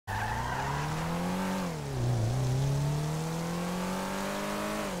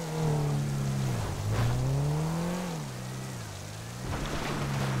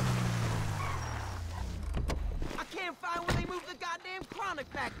electronic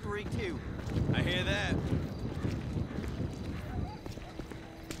factory, too. I hear that.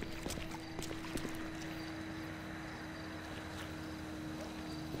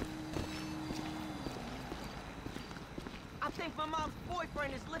 I think my mom's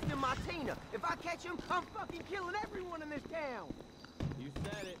boyfriend is lifting my Tina. If I catch him, I'm fucking killing everyone in this town. You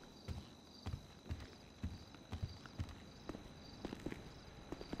said it.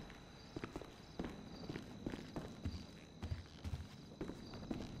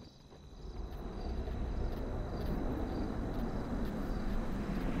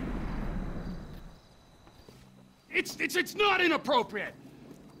 It's not inappropriate.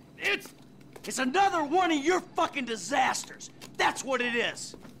 It's another one of your fucking disasters. That's what it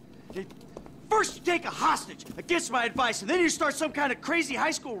is. First you take a hostage against my advice, and then you start some kind of crazy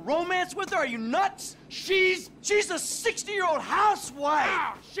high school romance with her? Are you nuts? She's a 60-year-old housewife.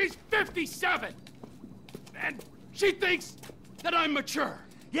 Ah, she's 57. And she thinks that I'm mature.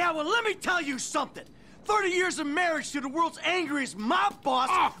 Yeah, well, let me tell you something. 30 years of marriage to the world's angriest mob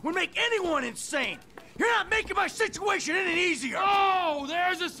boss would make anyone insane. You're not making my situation any easier! Oh,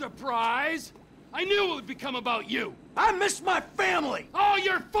 there's a surprise! I knew it would become about you! I miss my family! Oh,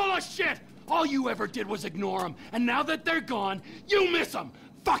 you're full of shit! All you ever did was ignore them, and now that they're gone, you miss them!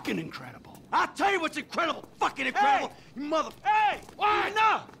 Fucking incredible! I'll tell you what's incredible! Fucking incredible! Hey! You mother... Hey! What?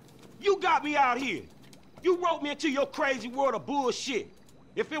 Enough! You got me out here. You roped me into your crazy world of bullshit.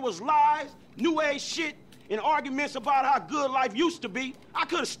 If it was lies, new age shit, and arguments about how good life used to be, I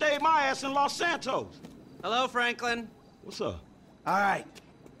could have stayed my ass in Los Santos. Hello, Franklin. What's up? All right.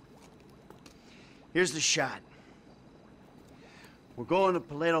 Here's the shot. We're going to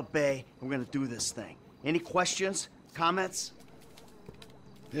Paleto Bay, and we're gonna do this thing. Any questions? Comments?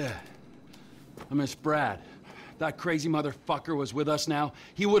 Yeah. I miss Brad. If that crazy motherfucker was with us now,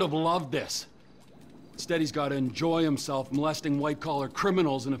 he would have loved this. Instead, he's got to enjoy himself molesting white-collar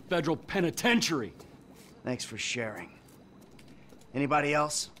criminals in a federal penitentiary. Thanks for sharing. Anybody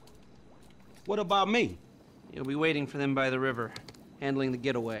else? What about me? You'll be waiting for them by the river, handling the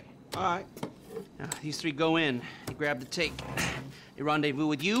getaway. All right. Now, these three go in, you grab the take. They rendezvous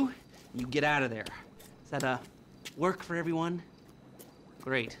with you, and you get out of there. Does that, work for everyone?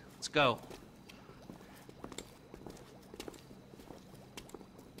 Great. Let's go.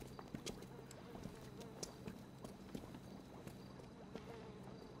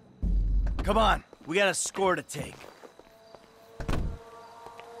 Come on, we got a score to take.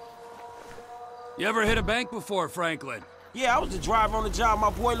 You ever hit a bank before, Franklin? Yeah, I was the driver on the job my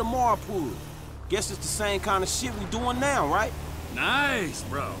boy Lamar pulled. Guess it's the same kind of shit we doing now, right? Nice,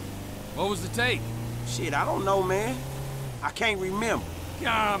 bro. What was the take? Shit, I don't know, man. I can't remember.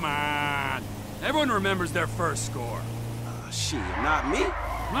 Come on. Everyone remembers their first score. Shit, not me.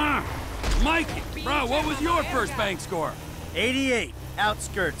 Mikey, bro, what was your first bank score? 88,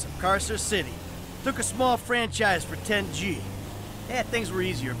 outskirts of Carcer City. Took a small franchise for 10G. Yeah, things were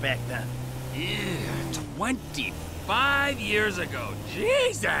easier back then. Yeah, 25 years ago.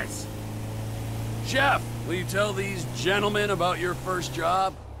 Jesus! Chef, will you tell these gentlemen about your first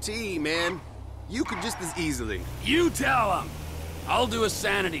job? Man. You could just as easily. You tell them. I'll do a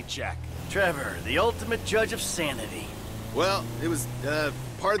sanity check. Trevor, the ultimate judge of sanity. Well, it was,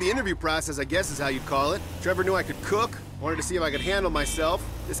 part of the interview process, I guess is how you'd call it. Trevor knew I could cook, wanted to see if I could handle myself.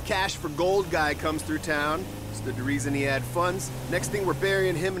 This cash for gold guy comes through town. Stood to reason he had funds. Next thing, we're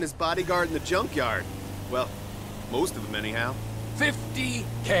burying him and his bodyguard in the junkyard. Well, most of them anyhow.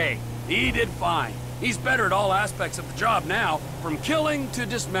 50K. He did fine. He's better at all aspects of the job now, from killing to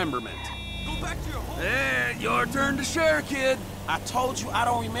dismemberment. Go back to your home. Your turn to share, kid. I told you I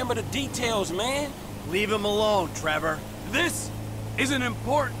don't remember the details, man. Leave him alone, Trevor. This is an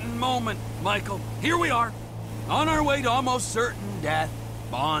important moment, Michael. Here we are, on our way to almost certain death,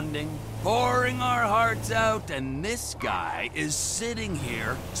 bonding, pouring our hearts out, and this guy is sitting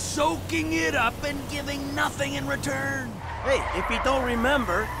here, soaking it up and giving nothing in return. Hey, if he don't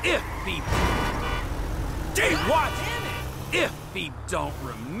remember... If he... Damn, what? If he don't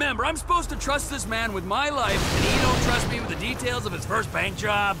remember, I'm supposed to trust this man with my life, and he don't trust me with the details of his first bank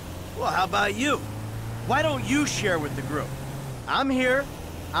job? Well, how about you? Why don't you share with the group? I'm here.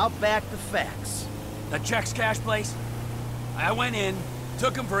 I'll back the facts. The checks cash place? I went in,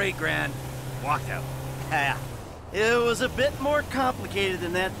 took him for 8 grand, walked out. Yeah. It was a bit more complicated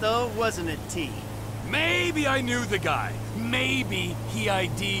than that, though, wasn't it, T? Maybe I knew the guy. Maybe he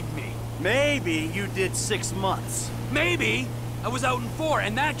ID'd me. Maybe you did 6 months. Maybe I was out in 4,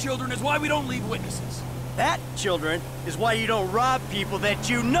 and that, children, is why we don't leave witnesses. That, children, is why you don't rob people that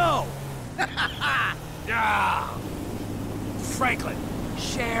you know. Ah. Franklin,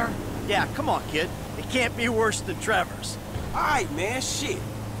 share? Yeah, come on, kid. It can't be worse than Trevor's. All right, man, shit.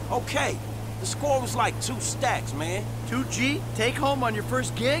 Okay, the score was like 2 stacks, man. 2G? Take home on your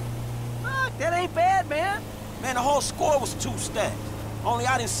first gig? Fuck, that ain't bad, man. Man, the whole score was 2 stacks. Only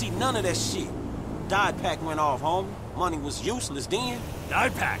I didn't see none of that shit. Dye pack went off, homie. Money was useless then. Die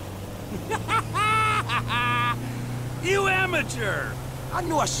pack. You amateur! I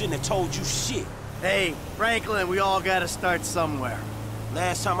knew I shouldn't have told you shit. Hey, Franklin, we all gotta start somewhere.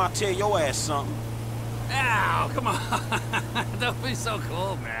 Last time I tell your ass something. Ow, come on. Don't be so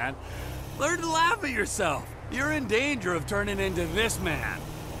cold, man. Learn to laugh at yourself. You're in danger of turning into this man.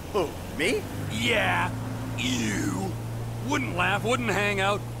 Who, me? Yeah, you. Wouldn't laugh, wouldn't hang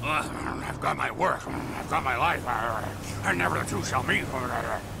out. I've got my work, I've got my life, and never the two shall meet.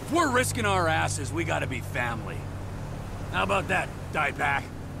 If we're risking our asses, we gotta be family. How about that, die pack?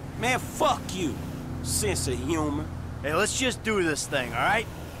 Man, fuck you. Sense of humor. Hey, let's just do this thing, all right?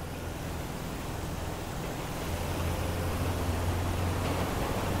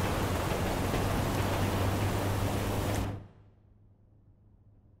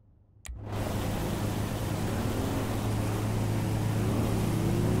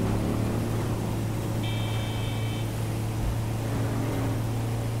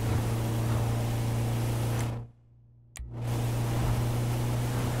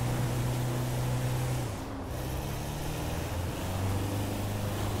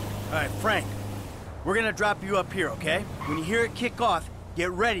 All right, Frank, we're gonna drop you up here, okay? When you hear it kick off,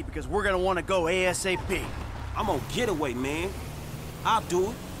 get ready because we're gonna want to go ASAP. I'm on getaway, man. I'll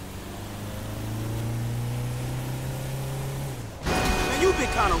do it. Man, you been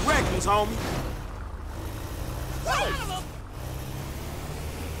kind of reckless, homie.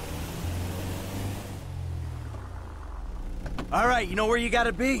 All right, you know where you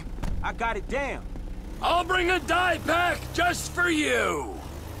gotta be? I got it down. I'll bring a die pack just for you.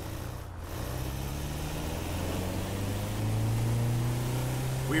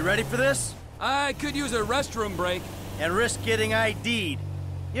 We ready for this? I could use a restroom break. And risk getting ID'd.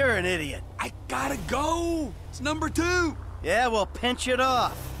 You're an idiot. I gotta go. It's number 2. Yeah, well, pinch it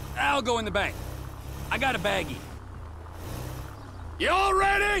off. I'll go in the bank. I got a baggie. You all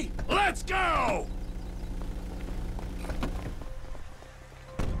ready? Let's go!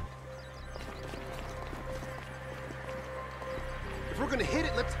 If we're gonna hit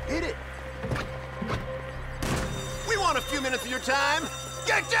it, let's hit it. We want a few minutes of your time.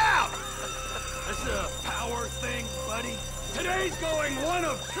 Get down! This is a power thing, buddy. Today's going one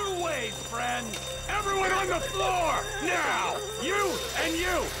of 2 ways, friends. Everyone on the floor, now! You and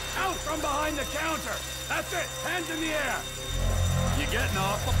you, out from behind the counter. That's it, hands in the air. You getting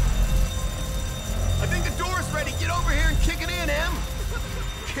off? I think the door's ready. Get over here and kick it in, Em.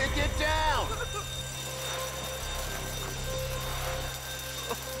 Kick it down.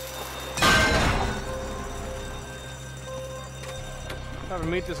 Ever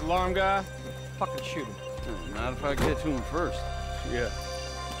meet this alarm guy? Fucking shoot him. Not if I get to him first. Yeah.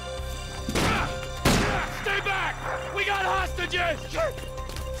 Stay back! We got hostages!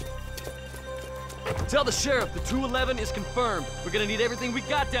 Tell the sheriff the 211 is confirmed. We're gonna need everything we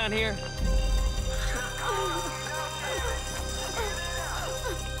got down here.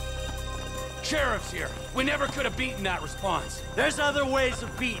 Sheriff's here. We never could have beaten that response. There's other ways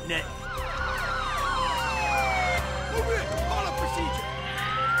of beating it. Move in. Follow procedure.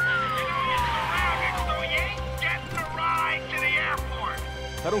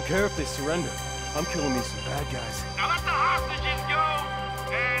 I don't care if they surrender. I'm killing me some bad guys. Now let the hostages go,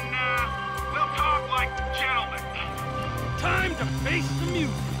 and, we'll talk like gentlemen. Time to face the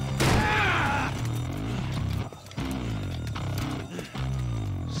music.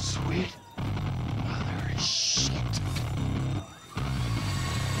 Sweet mother shit.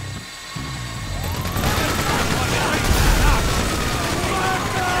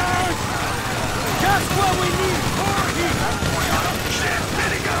 Just what we need! Shit,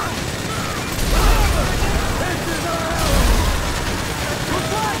 minigun! This is our hour! We're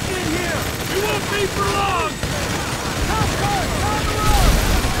blocked in here! We won't be for long! Cover! On the road!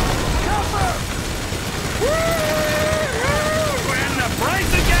 Cover! When the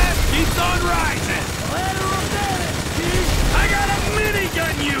price of gas keeps on rising! Ladder of damage, Chief! I got a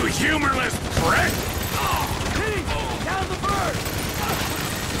minigun, you humorless prick! Chief! Down the bird!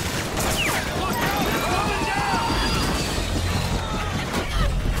 Look out! It's coming down!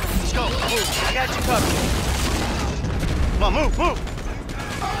 Let's go! Move! I got you covered! Come on, move! Move!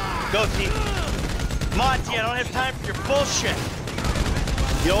 Go, Chief! Come on, T, I don't have time for your bullshit!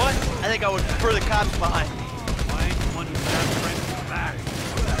 You know what? I think I would prefer the cops behind me. I ain't the one who's got friends in the back.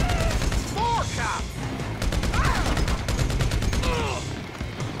 More cops!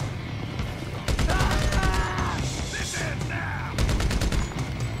 This ends now!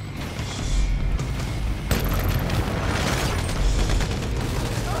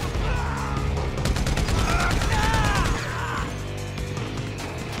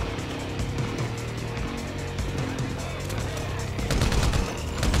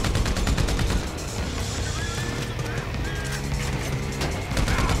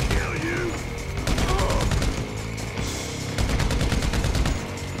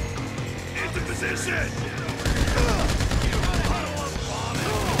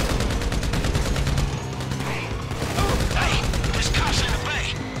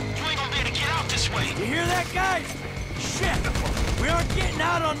 right, guys? Shit! We aren't getting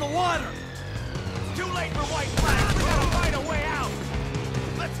out on the water! It's too late for white flags! We gotta find a way out!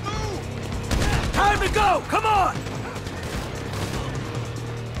 Let's move! Time to go! Come on!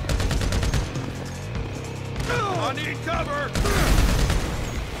 I need cover!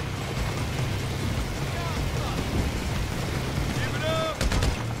 Give it up!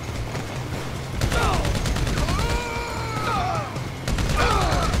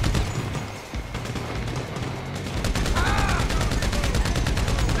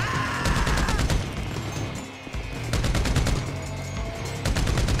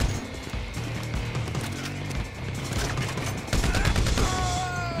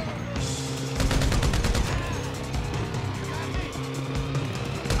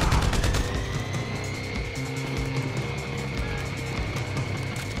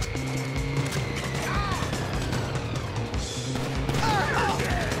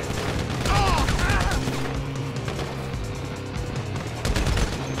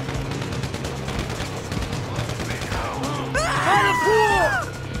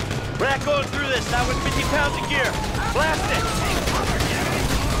 We're not going through this, not with 50 pounds of gear. Blast it!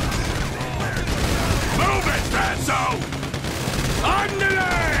 Move it, Fatso!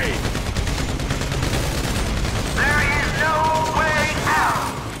 Underlay! There is no way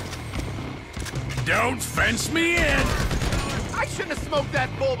out! Don't fence me in! I shouldn't have smoked that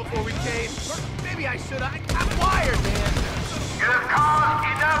bowl before we came. Or maybe I should have. I'm wired, man. You have caused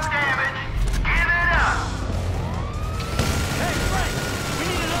enough damage. Give it up! Hey, Frank! We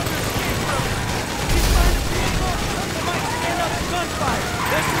need another escape route. He's trying to vehicle that might stand up to gunfire.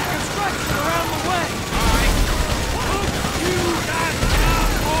 There's some construction around the way. You got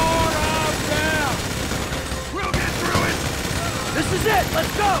some more of them! We'll get through it! This is it!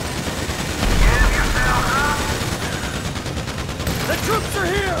 Let's go! Give yourself up! The troops are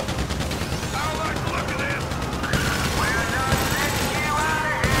here! I like the look of this! We're not letting you out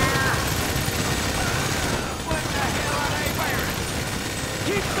of here! What the hell are they wearing?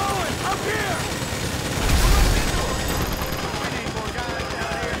 Keep going! Up here! We need more guys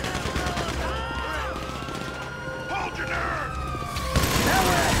down here. Hold your nerve! Now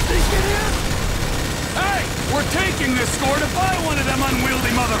we're at sinking in! Hey! We're taking this score to buy one of them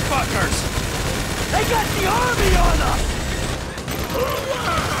unwieldy motherfuckers! They got the army on us!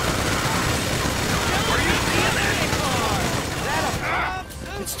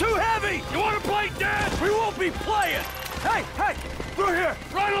 It's too heavy! You wanna play dead? We won't be playing! Hey, hey! Through here!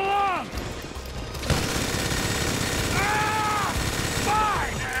 Right along! Ah!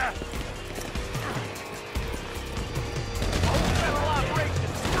 Fine!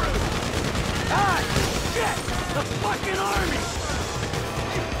 Ah, shit! The fucking army!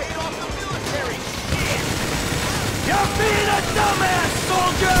 Paid off the military. Shit. You're being a dumbass,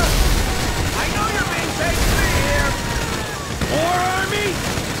 soldier! I know you're being paid to be here. More army?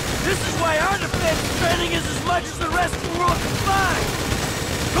 This is why our defense spending is as much as the rest of the world combined!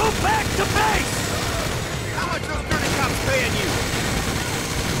 Go back to base! How much those dirty cops paying you?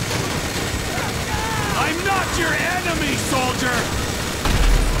 I'm not your enemy, soldier!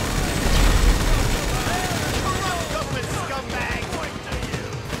 Government scumbag.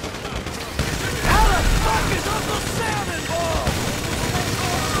 How the fuck is Uncle Sam involved?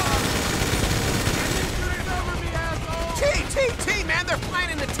 T, man, they're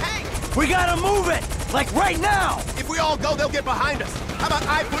planning the tanks. We gotta move it! Like right now! If we all go, they'll get behind us. How about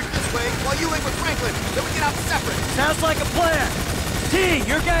I push this way while you wait with Franklin? Then we get out separate. Sounds like a plan. T,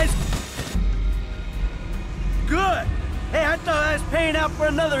 your guys... Good. Hey, I thought I was paying out for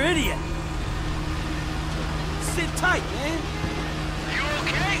another idiot. Sit tight, man. You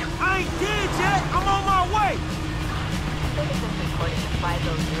okay? I ain't dead yet. I'm on my way.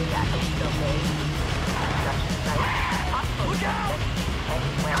 Look out!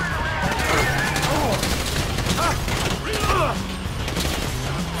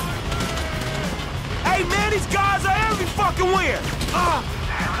 Hey, man, these guys are every fucking where!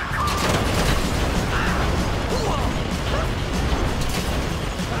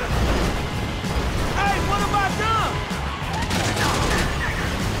 Hey, what have I done?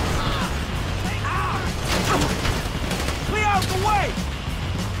 Clear out the way!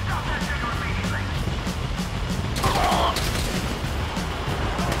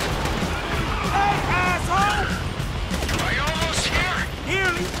 Hey, asshole! Are you almost here?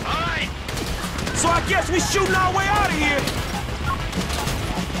 Nearly. All right. So I guess we shooting our way out of here.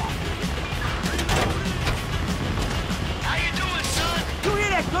 How you doing, son? You hear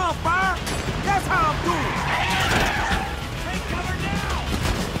that gunfire? That's how I'm doing. Take cover now!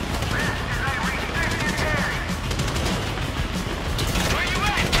 Where you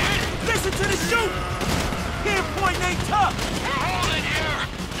at, kid? Listen to the shoot!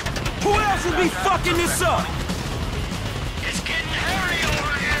 be fucking this up? It's getting hairy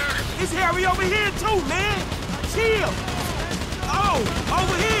over here. It's hairy over here too, man. Chill. Oh,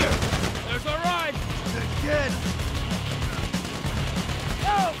 over here. There's a ride. Good.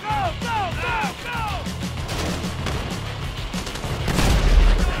 Go, go, go, go, go!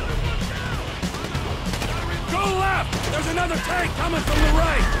 Go left. There's another tank coming from the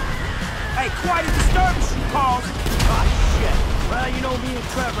right. Hey, quite a disturbance you caused. Oh, shit. Well, you know me and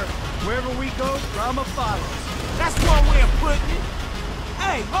Trevor. Wherever we go, drama follows. That's one way of putting it.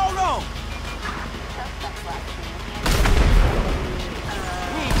 Hey, hold on.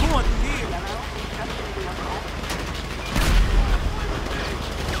 We ain't going through here.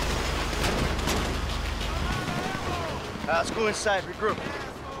 Let's go inside, regroup.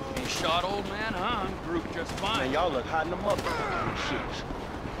 He shot, old man, huh? Group just fine. Man, y'all look hot in the motherfucker. Shit.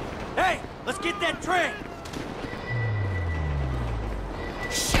 Hey, let's get that train!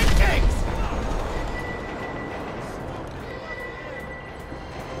 Shit cakes!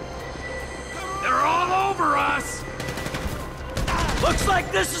 They're all over us! Looks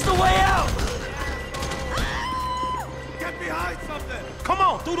like this is the way out! Get behind something! Come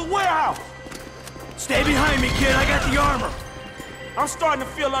on, through the warehouse. Stay behind me, kid. I got the armor. I'm starting to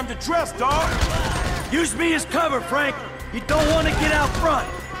feel underdressed, dog. Use me as cover, Frank. You don't want to get out front.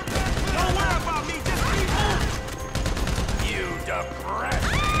 Don't worry about me, just keep moving. You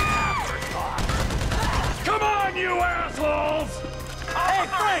depressing afterthought! Come on, you assholes! Hey,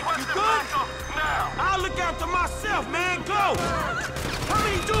 Frank, you good? I'll look after myself, man. Go. How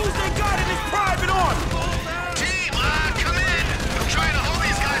many dudes they got in this private army? Team, come in. I'm trying to hold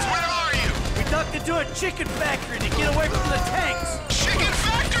these guys. Where are you? We ducked into a chicken factory to get away from the tanks. Chicken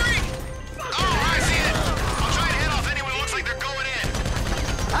factory? Oh, I see it. I'll try and head off anyone who looks like they're going in.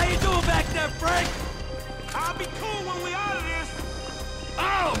 How you doing back there, Frank? I'll be cool when we out of this.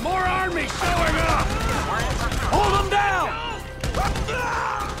 Oh, more army showing up! Hold them down!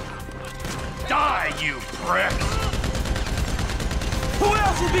 Die, you prick! Who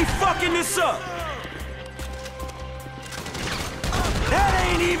else would be fucking this up? That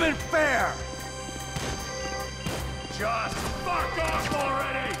ain't even fair! Just fuck off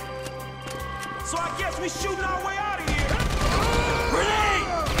already! So I guess we shooting our way out of here. Grenade!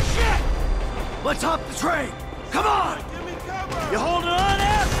 Shit! Let's hop the train! Come on! Give me cover. You holding on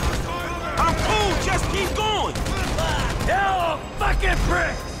there? I'm cool. Just keep going. Hell, fucking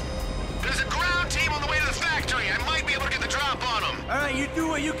bricks! There's a ground team on the way to the factory. I might be able to get the drop on them. All right, you do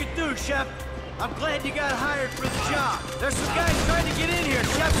what you can do, Chef. I'm glad you got hired for the job. There's some guys trying to get in here.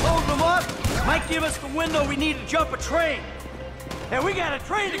 Chef's holding them up. Might give us the window we need to jump a train. Hey, we got a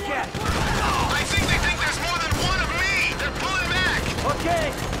train to catch. I think they think there's more than one of me. They're pulling back.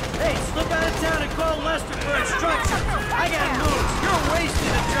 Okay. Hey, slip out of town and call Lester for instructions. I gotta move. You're wasting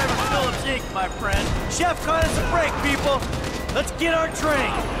a Trevor Phillips ink, my friend. Chef caught us a break, people. Let's get our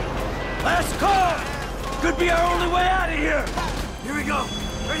train. Last call. Could be our only way out of here. Here we go.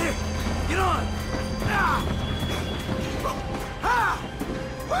 Right here. Get on. Ah. Ah.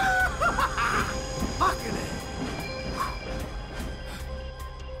 Fucking it.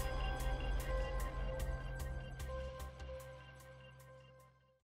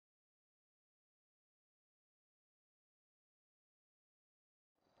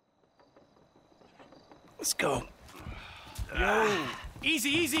 Let's go. Yo, easy,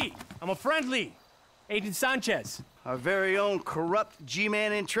 easy. I'm a friendly. Agent Sanchez. Our very own corrupt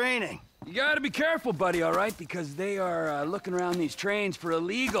G-man in training. You gotta be careful, buddy, all right? Because they are looking around these trains for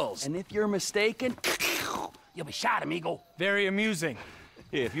illegals. And if you're mistaken, you'll be shot, amigo. Very amusing.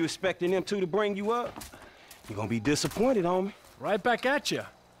 Yeah, if you expecting them two to bring you up, you're gonna be disappointed, homie. Right back at you.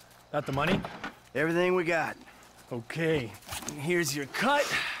 Got the money? Everything we got. Okay, here's your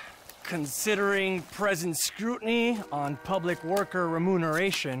cut. Considering present scrutiny on public worker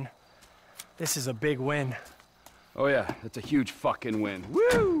remuneration, this is a big win. Oh yeah, that's a huge fucking win.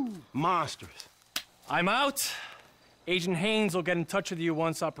 Woo! Monsters. I'm out. Agent Haynes will get in touch with you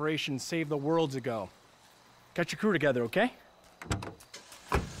once Operation Save the World's ago. Get your crew together, okay?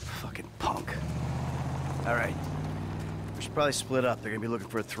 Fucking punk. All right. We should probably split up. They're gonna be looking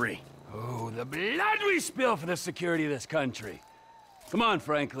for a 3. Oh, the blood we spill for the security of this country. Come on,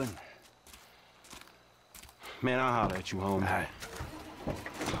 Franklin. Man, I'll holler at you, homie. All right.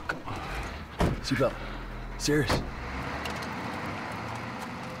 Seatbelt. Serious.